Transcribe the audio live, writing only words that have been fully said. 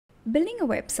Building a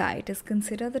website is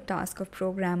considered the task of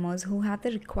programmers who have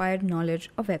the required knowledge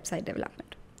of website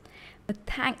development. But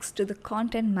thanks to the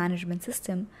content management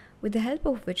system, with the help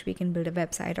of which we can build a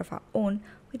website of our own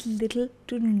with little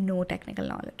to no technical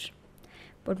knowledge.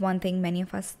 But one thing many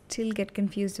of us still get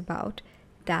confused about,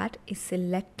 that is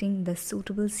selecting the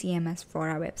suitable CMS for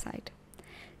our website.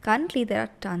 Currently, there are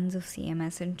tons of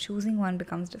CMS and choosing one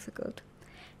becomes difficult.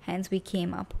 Hence, we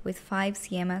came up with 5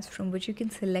 CMS from which you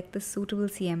can select the suitable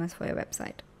CMS for your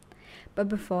website. But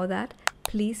before that,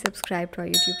 please subscribe to our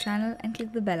YouTube channel and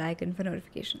click the bell icon for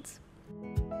notifications.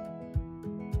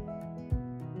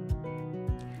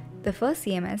 The first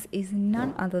CMS is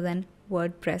none other than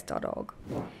WordPress.org.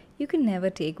 You can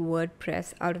never take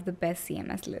WordPress out of the best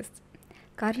CMS list.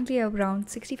 Currently, around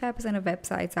 65% of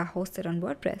websites are hosted on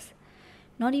WordPress.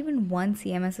 Not even one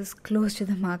CMS is close to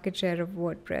the market share of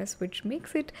WordPress, which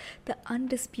makes it the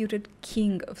undisputed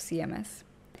king of CMS.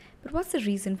 But what's the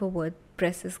reason for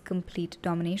WordPress's complete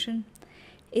domination?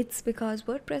 It's because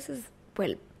WordPress is,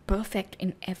 perfect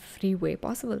in every way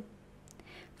possible.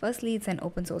 Firstly, it's an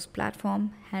open source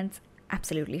platform, hence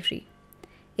absolutely free.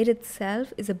 It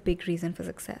itself is a big reason for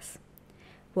success.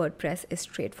 WordPress is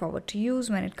straightforward to use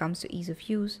when it comes to ease of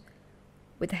use.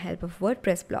 With the help of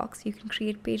WordPress blocks, you can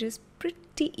create pages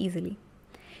pretty easily.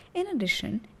 In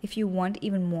addition, if you want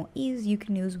even more ease, you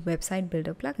can use website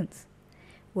builder plugins.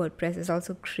 WordPress is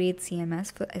also a great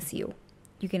CMS for SEO.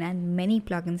 You can add many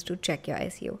plugins to check your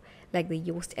SEO, like the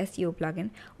Yoast SEO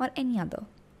plugin or any other.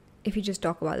 If you just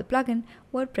talk about the plugin,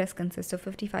 WordPress consists of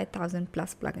 55,000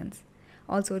 plus plugins.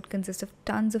 Also, it consists of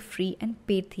tons of free and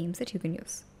paid themes that you can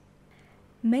use.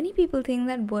 Many people think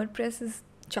that WordPress is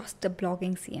just a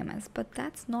blogging CMS, but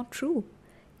that's not true.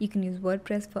 You can use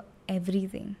WordPress for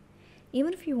everything.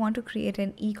 Even if you want to create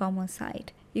an e-commerce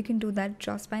site, you can do that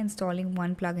just by installing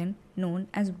one plugin known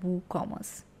as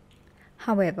WooCommerce.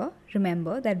 However,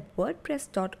 remember that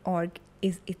WordPress.org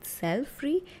is itself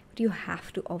free, but you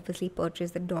have to obviously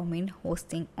purchase the domain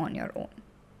hosting on your own.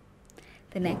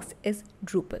 The next is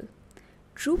Drupal.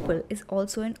 Drupal is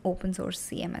also an open source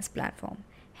CMS platform.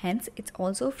 Hence, it's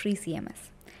also a free CMS.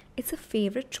 It's a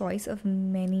favorite choice of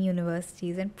many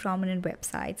universities and prominent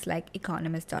websites like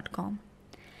economist.com.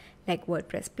 Like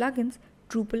WordPress plugins,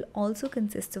 Drupal also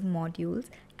consists of modules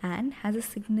and has a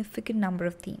significant number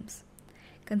of themes.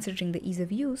 Considering the ease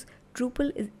of use,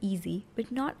 Drupal is easy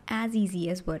but not as easy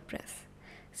as WordPress.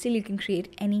 Still, you can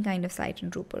create any kind of site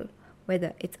in Drupal,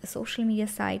 whether it's a social media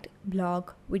site,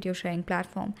 blog, video sharing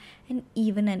platform, and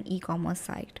even an e-commerce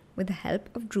site with the help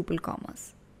of Drupal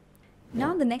Commerce.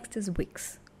 Now the next is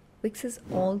Wix. Wix is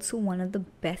also one of the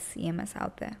best CMS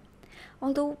out there.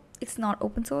 Although it's not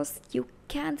open source, you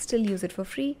can still use it for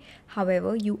free.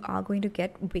 However, you are going to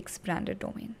get Wix branded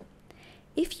domain.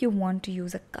 If you want to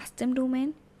use a custom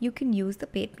domain, you can use the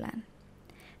paid plan.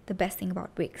 The best thing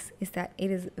about Wix is that it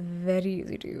is very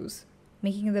easy to use,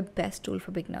 making it the best tool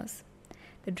for beginners.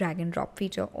 The drag and drop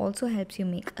feature also helps you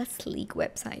make a sleek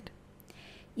website.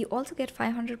 You also get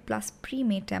 500 plus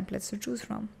pre-made templates to choose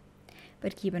from.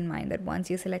 But keep in mind that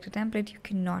once you select a template, you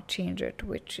cannot change it,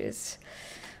 which is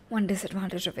one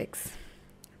disadvantage of Wix.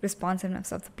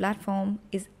 Responsiveness of the platform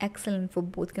is excellent for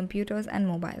both computers and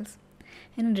mobiles.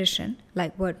 In addition,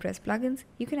 like WordPress plugins,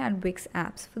 you can add Wix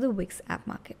apps for the Wix app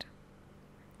market.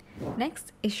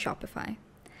 Next is Shopify.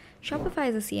 Shopify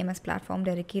is a CMS platform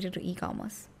dedicated to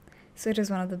e-commerce. So it is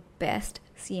one of the best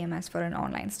CMS for an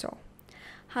online store.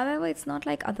 However, it's not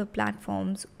like other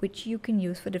platforms which you can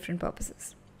use for different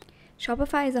purposes.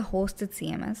 Shopify is a hosted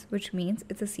CMS, which means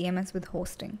it's a CMS with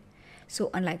hosting.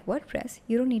 So unlike WordPress,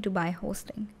 you don't need to buy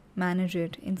hosting, manage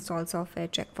it, install software,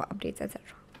 check for updates, etc.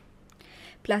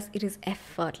 Plus, it is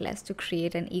effortless to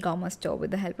create an e-commerce store with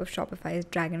the help of Shopify's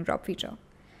drag and drop feature.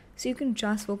 So you can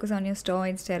just focus on your store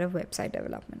instead of website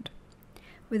development.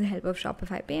 With the help of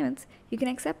Shopify payments, you can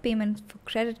accept payments for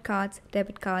credit cards,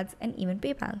 debit cards, and even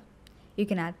PayPal. You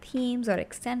can add themes or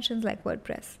extensions like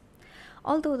WordPress.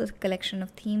 Although the collection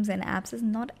of themes and apps is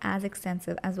not as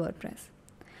extensive as WordPress.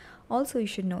 Also, you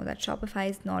should know that Shopify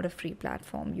is not a free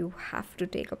platform. You have to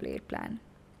take a paid plan.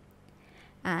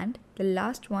 And the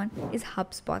last one is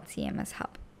Hubspot CMS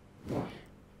Hub.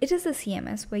 It is a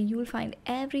CMS where you will find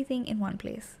everything in one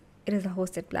place. It is a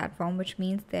hosted platform, which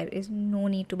means there is no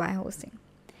need to buy hosting.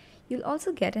 You'll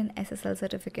also get an SSL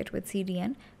certificate with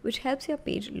CDN, which helps your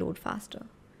page load faster.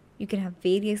 You can have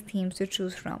various themes to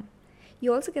choose from.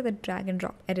 You also get the drag and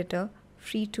drop editor,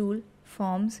 free tool,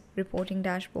 forms, reporting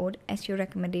dashboard, SEO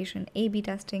recommendation, A/B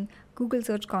testing, Google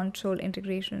Search Console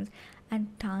integrations, and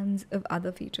tons of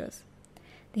other features.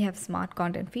 They have smart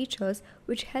content features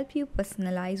which help you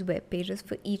personalize web pages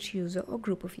for each user or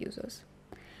group of users.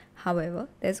 However,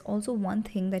 there's also one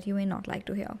thing that you may not like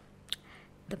to hear: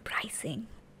 the pricing.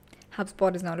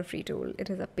 HubSpot is not a free tool, it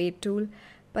is a paid tool,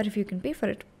 but if you can pay for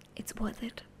it, it's worth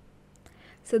it.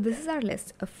 So this is our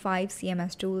list of 5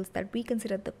 CMS tools that we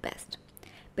consider the best.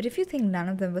 But if you think none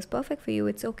of them was perfect for you,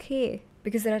 it's okay,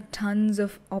 because there are tons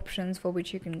of options for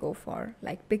which you can go for,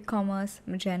 like BigCommerce,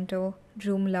 Magento,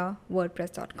 Joomla,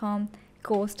 WordPress.com,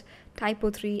 Coast,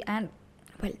 Typo3, and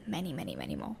well, many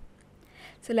more.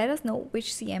 So let us know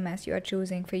which CMS you are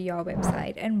choosing for your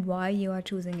website and why you are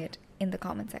choosing it in the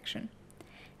comment section.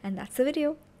 And that's the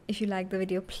video. If you like the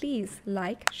video, please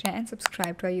like, share, and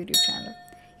subscribe to our YouTube channel.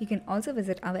 You can also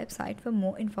visit our website for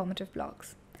more informative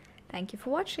blogs. Thank you for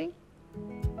watching.